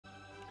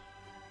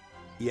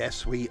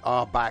Yes, we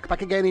are back.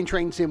 Back again in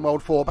Train Sim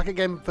World 4. Back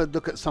again for a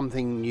look at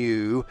something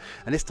new.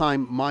 And this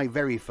time, my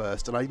very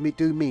first, and I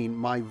do mean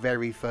my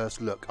very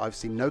first look. I've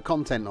seen no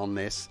content on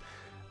this.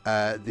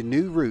 The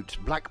new route,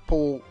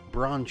 Blackpool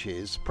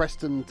Branches,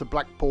 Preston to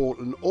Blackpool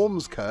and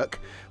Ormskirk,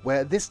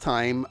 where this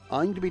time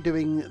I'm going to be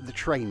doing the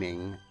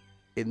training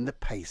in the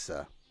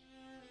Pacer.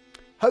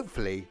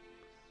 Hopefully,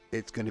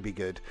 it's going to be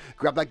good.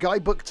 Grab that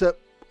guidebook to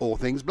All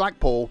Things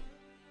Blackpool,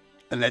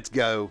 and let's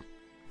go.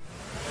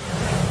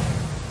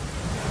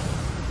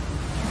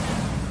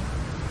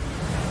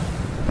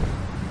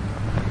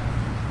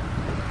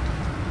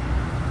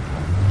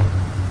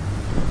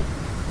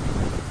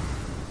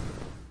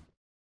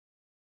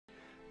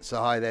 So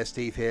hi there,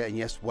 Steve here, and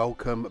yes,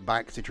 welcome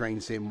back to Train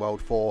Sim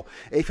World 4.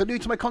 If you're new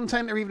to my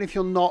content, or even if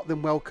you're not,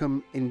 then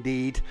welcome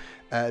indeed.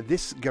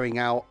 This going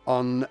out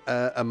on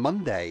a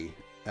Monday,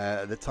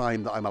 the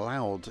time that I'm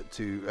allowed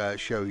to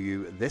show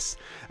you this.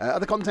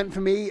 Other content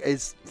for me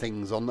is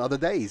things on other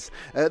days.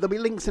 There'll be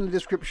links in the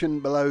description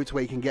below to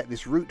where you can get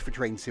this route for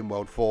Train Sim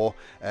World 4,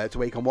 to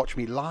where you can watch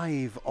me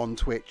live on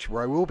Twitch,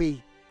 where I will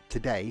be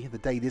today, the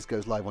day this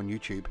goes live on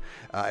YouTube.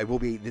 I will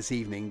be this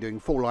evening doing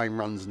full line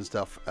runs and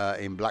stuff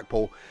in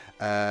Blackpool,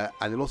 and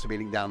there'll also be a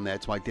link down there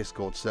to my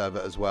Discord server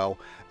as well.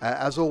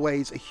 As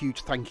always, a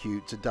huge thank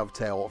you to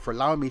Dovetail for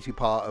allowing me to be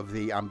part of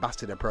the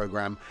ambassador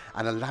program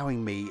and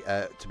allowing me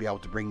to be able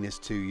to bring this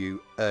to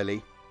you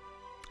early.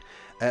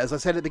 As I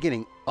said at the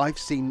beginning, I've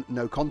seen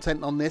no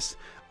content on this.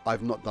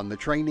 I've not done the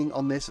training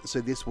on this,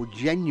 so this will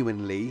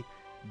genuinely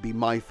be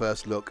my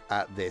first look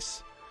at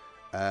this.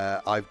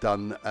 I've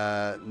done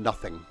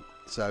nothing,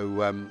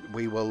 so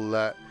we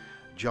will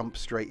jump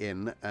straight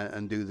in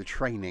and do the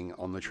training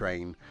on the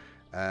train.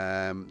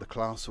 The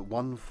class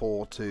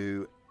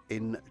 142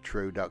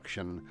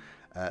 introduction.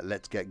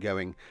 Let's get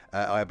going.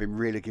 I've been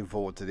really looking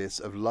forward to this.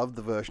 I've loved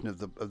the version of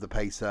the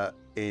Pacer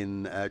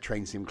in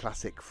Train Sim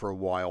Classic for a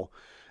while.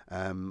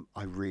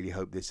 I really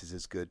hope this is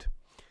as good.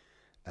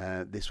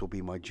 This will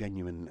be my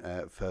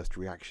genuine first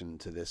reaction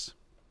to this.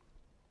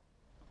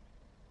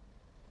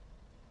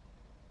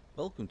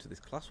 Welcome to this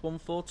Class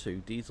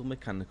 142 Diesel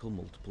Mechanical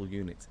Multiple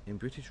Unit in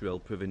British Rail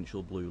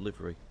Provincial Blue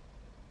livery.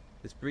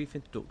 This brief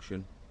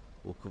introduction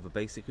will cover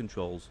basic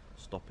controls,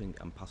 stopping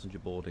and passenger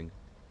boarding.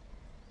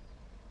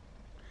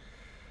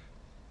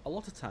 A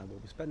lot of time will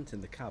be spent in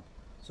the cab,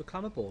 so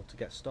climb aboard to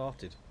get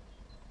started.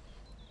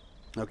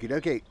 Okie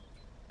dokie,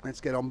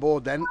 let's get on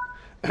board then.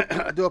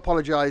 I do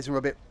apologise, we're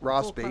a bit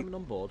raspy. Before climbing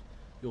on board,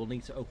 you will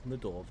need to open the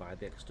door via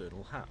the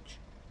external hatch.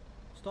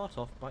 Start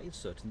off by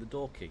inserting the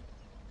door key.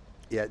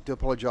 Yeah, do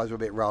apologise, we're a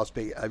bit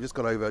raspy. I've just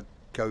got over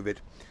COVID,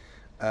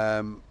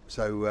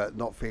 so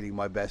not feeling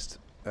my best.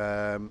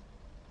 Now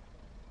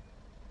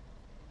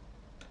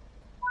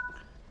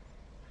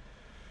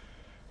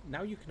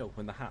you can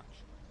open the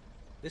hatch.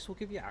 This will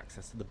give you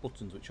access to the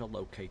buttons which are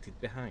located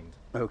behind.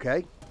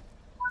 Okay.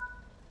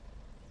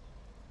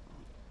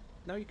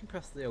 Now you can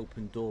press the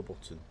open door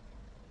button.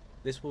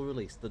 This will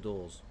release the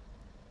doors.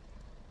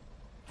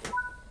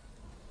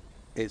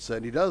 It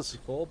certainly does.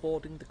 Before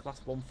boarding the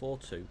Class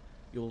 142,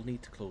 you will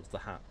need to close the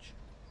hatch.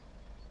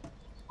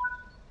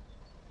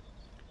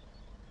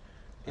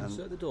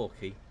 Insert the door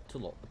key to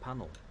lock the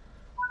panel.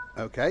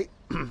 Okay,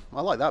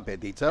 I like that bit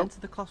of detail.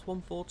 Enter the Class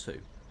 142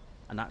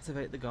 and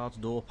activate the guard's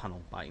door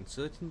panel by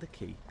inserting the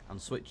key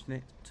and switching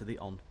it to the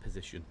on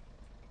position.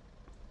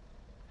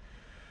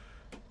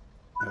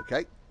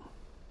 Okay.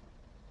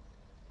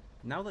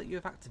 Now that you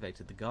have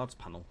activated the guard's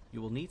panel, you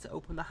will need to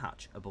open the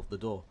hatch above the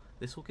door.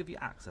 This will give you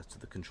access to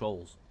the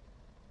controls.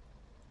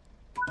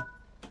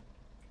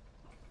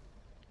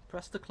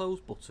 Press the close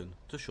button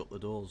to shut the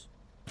doors.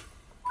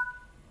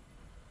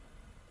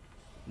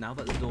 Now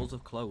that the doors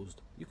have closed,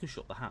 you can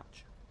shut the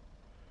hatch.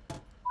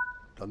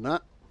 Done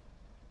that.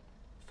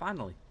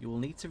 Finally, you will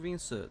need to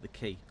reinsert the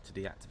key to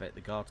deactivate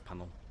the guard's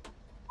panel.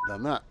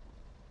 Done that.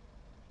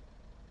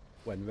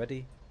 When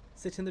ready,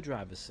 sit in the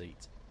driver's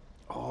seat.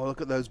 Oh,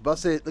 look at those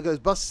buses! Look at those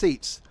bus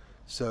seats.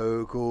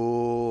 So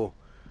cool.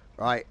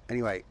 Right.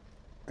 Anyway,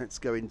 let's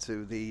go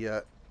into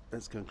the.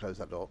 Let's go and close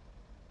that door.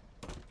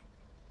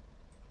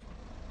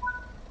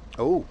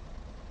 Oh.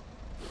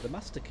 The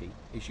master key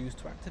is used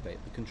to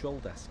activate the control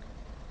desk.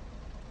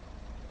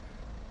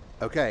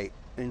 Okay.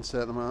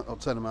 Insert the. I'll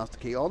turn the master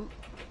key on.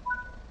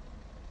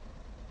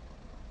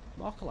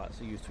 Marker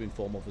lights are used to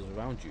inform others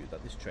around you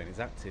that this train is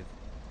active.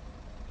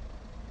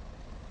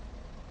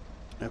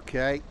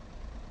 Okay.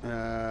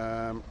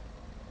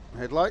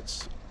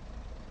 Headlights.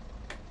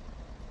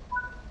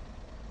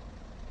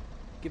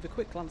 Give a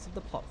quick glance at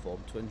the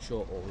platform to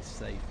ensure all is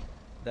safe.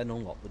 Then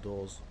unlock the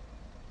doors.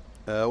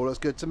 All looks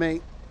good to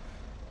me.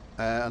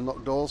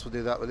 Unlock doors. We'll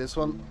do that with this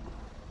one.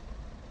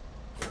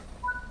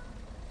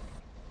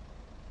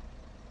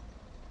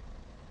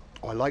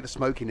 Oh, I like the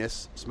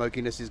smokiness.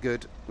 Smokiness is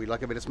good. We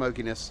like a bit of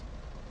smokiness.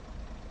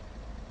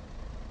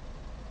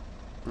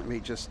 Let me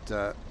just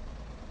do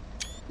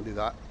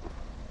that.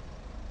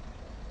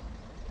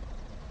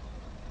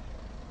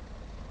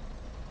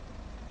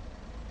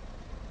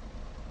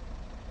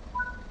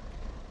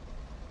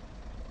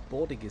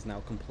 Boarding is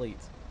now complete.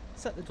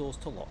 Set the doors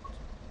to locked.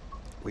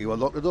 We will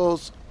lock the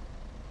doors.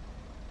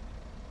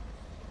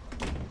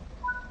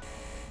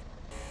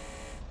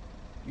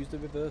 Use the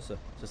reverser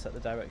to set the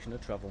direction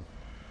of travel.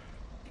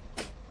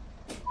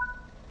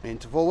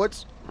 Into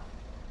forwards.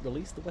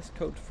 Release the West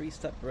Code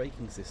 3-step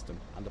braking system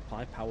and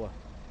apply power.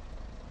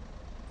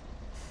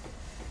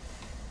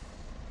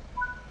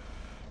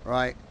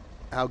 Right.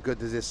 How good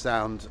does this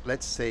sound?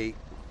 Let's see.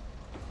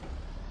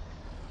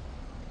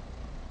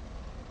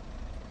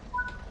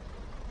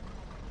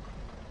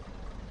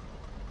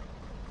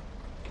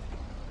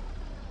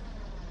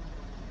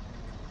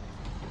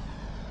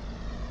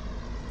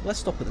 Let's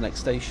stop at the next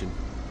station.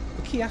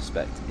 The key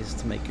aspect is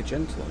to make a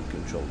gentle and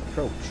controlled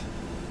approach.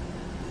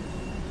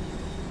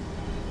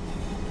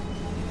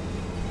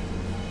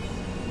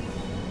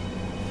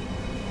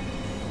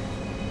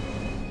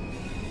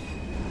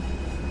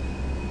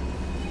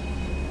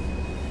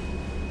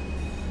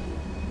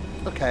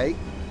 Okay.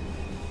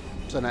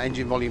 Turn that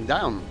engine volume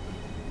down.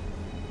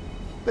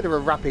 Bit of a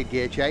rapid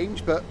gear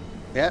change, but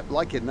yeah,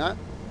 liking that.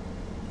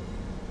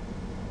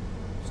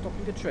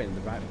 Stopping a train in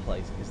the right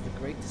place is the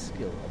greatest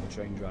skill of a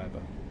train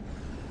driver.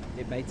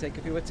 It may take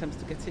a few attempts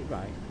to get it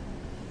right.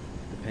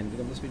 Depending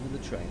on the speed of the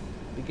train,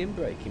 begin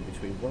braking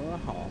between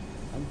 1.5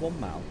 and 1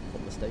 mile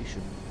from the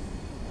station.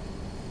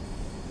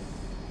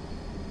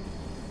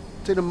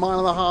 Between 1.5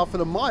 miles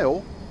and 1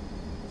 mile.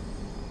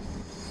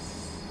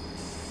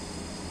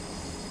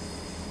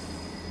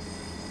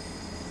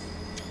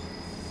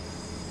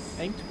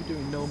 Aim to be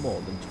doing no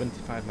more than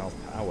 25 miles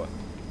per hour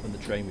when the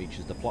train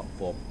reaches the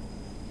platform.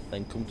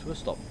 Then come to a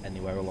stop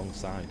anywhere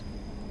alongside.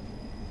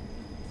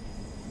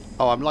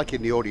 Oh, I'm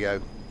liking the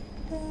audio.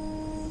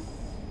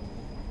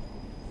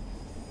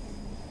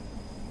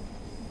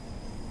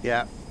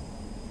 Yeah.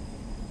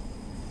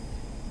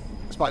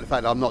 Despite the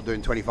fact that I'm not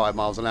doing 25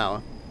 miles an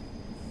hour.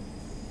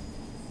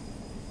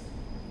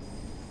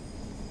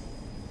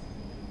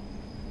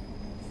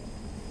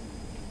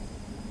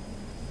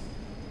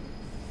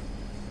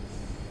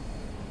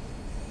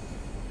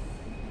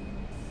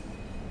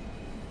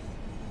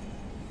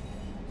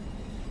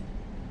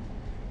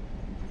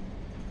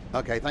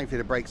 Okay, thankfully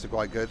the brakes are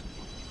quite good.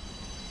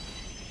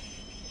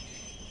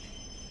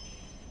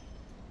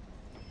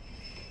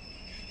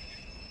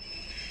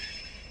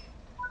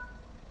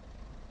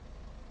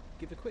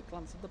 Give a quick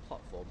glance at the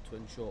platform to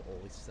ensure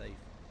all is safe.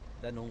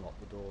 Then unlock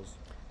the doors.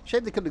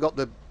 Shame they couldn't have got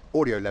the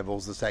audio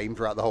levels the same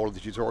throughout the whole of the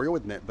tutorial,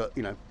 wouldn't it? But,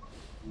 you know.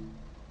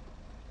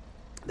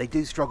 They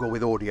do struggle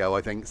with audio,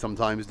 I think,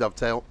 sometimes,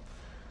 Dovetail.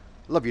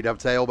 Love you,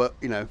 Dovetail, but,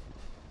 you know,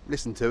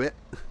 listen to it.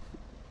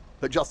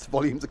 Adjust the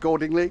volumes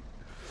accordingly.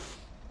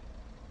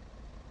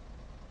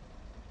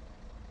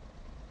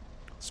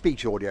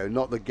 Speech audio,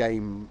 not the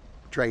game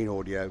train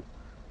audio.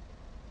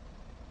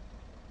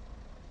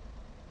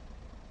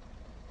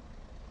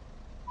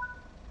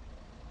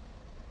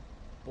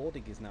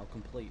 Boarding is now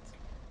complete.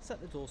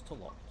 Set the doors to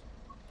locked.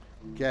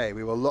 Okay,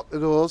 we will lock the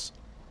doors.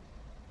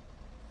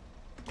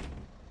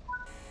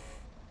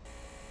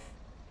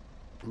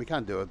 We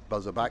can do a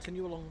buzzer back.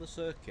 Continue along the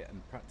circuit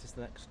and practice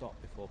the next stop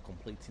before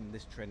completing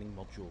this training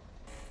module.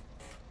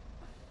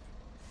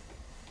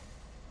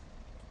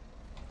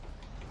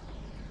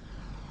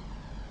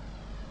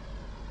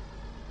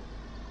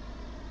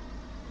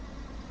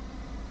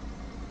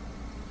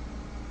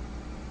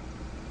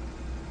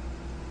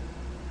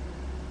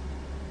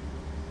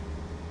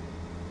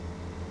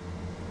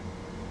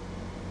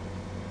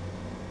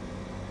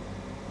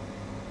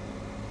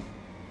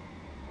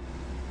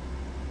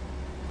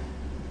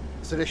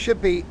 So there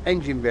should be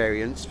engine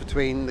variants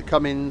between the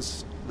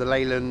Cummins, the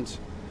Leyland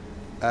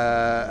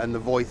and the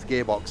Voith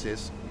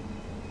gearboxes.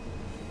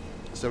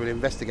 So we'll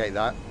investigate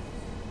that.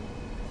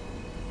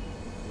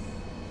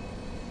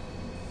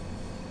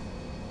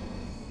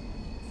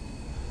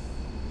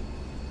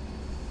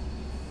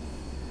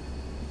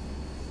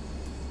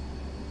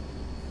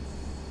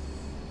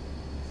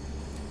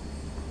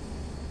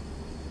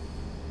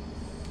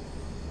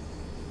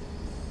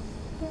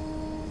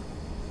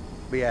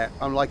 But yeah,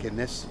 I'm liking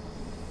this.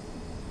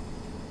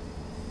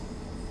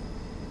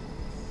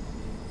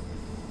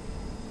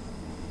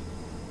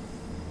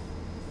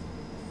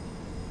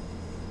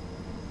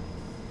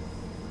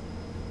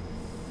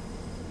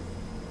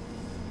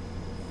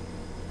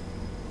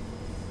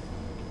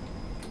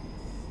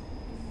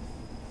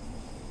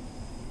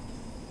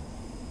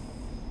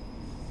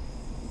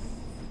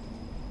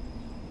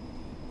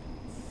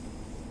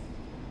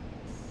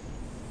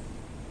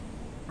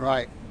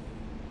 Right,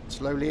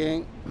 slowly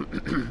in.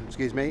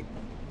 Excuse me.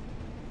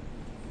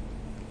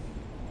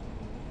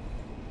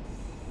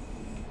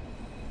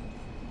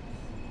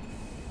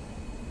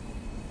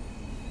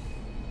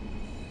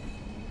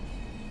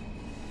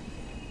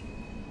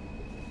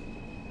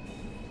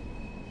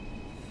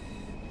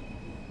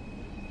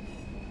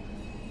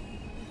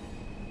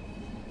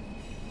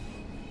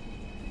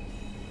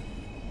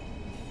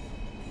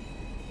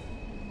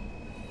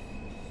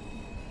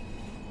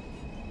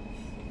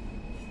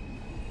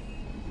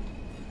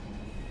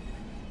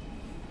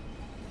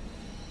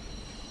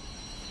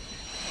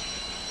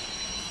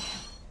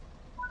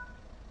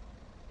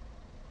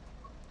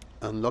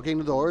 Unlocking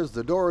the doors.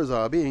 The doors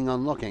are being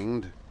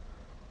unlocked.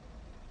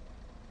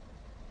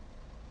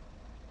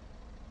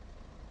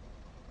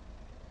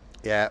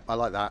 Yeah, I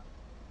like that.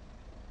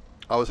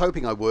 I was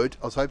hoping I would.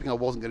 I was hoping I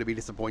wasn't going to be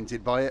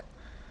disappointed by it.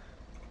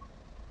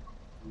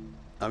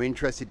 I'm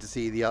interested to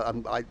see the...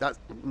 I'm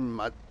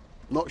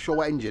not sure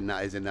what engine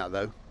that is in that,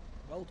 though.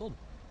 Well done.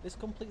 This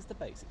completes the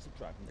basics of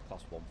driving the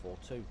Class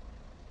 142.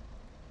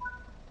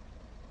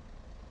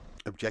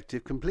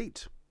 Objective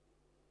complete.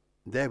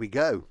 There we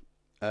go.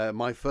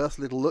 My first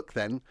little look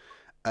then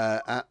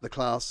at the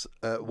Class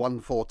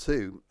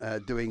 142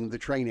 doing the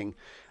training.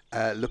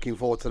 Looking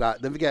forward to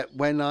that. Don't forget,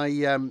 when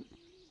I'm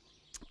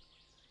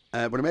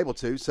able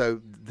to,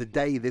 so the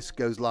day this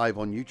goes live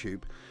on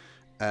YouTube,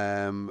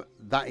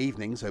 that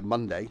evening, so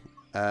Monday,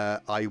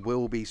 I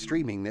will be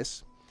streaming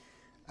this,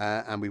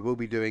 and we will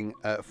be doing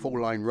a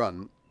full line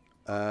run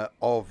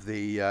of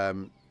the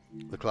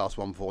Class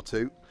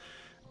 142.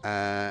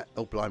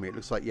 Oh blimey, it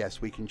looks like,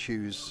 yes, we can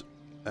choose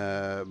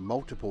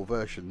multiple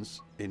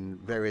versions in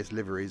various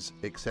liveries,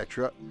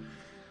 etc.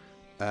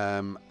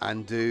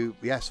 And do,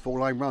 yes, full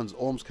line runs.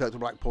 Ormskirk to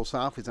Blackpool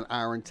South is an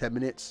hour and 10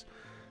 minutes.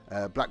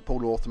 Blackpool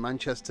North to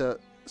Manchester,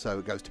 so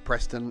it goes to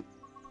Preston.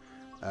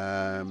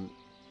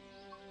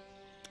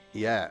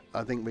 Yeah,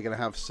 I think we're going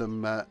to have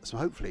some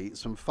hopefully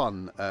some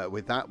fun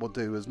with that. We'll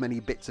do as many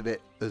bits of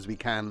it as we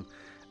can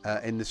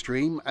in the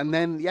stream, and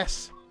then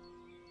yes,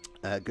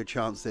 good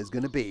chance there's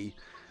going to be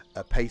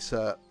a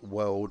Pacer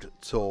World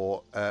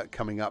Tour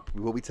coming up.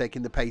 We will be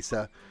taking the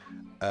Pacer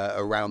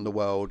around the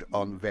world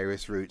on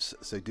various routes,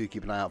 so do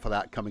keep an eye out for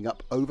that coming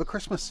up over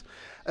Christmas.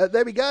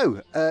 There we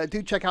go.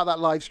 Do check out that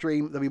live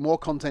stream. There'll be more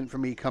content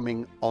from me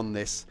coming on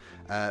this,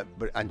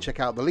 and check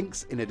out the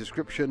links in the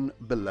description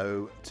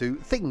below to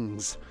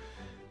things.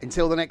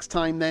 Until the next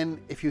time then,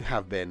 if you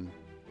have been,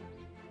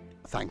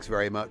 thanks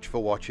very much for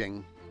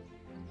watching.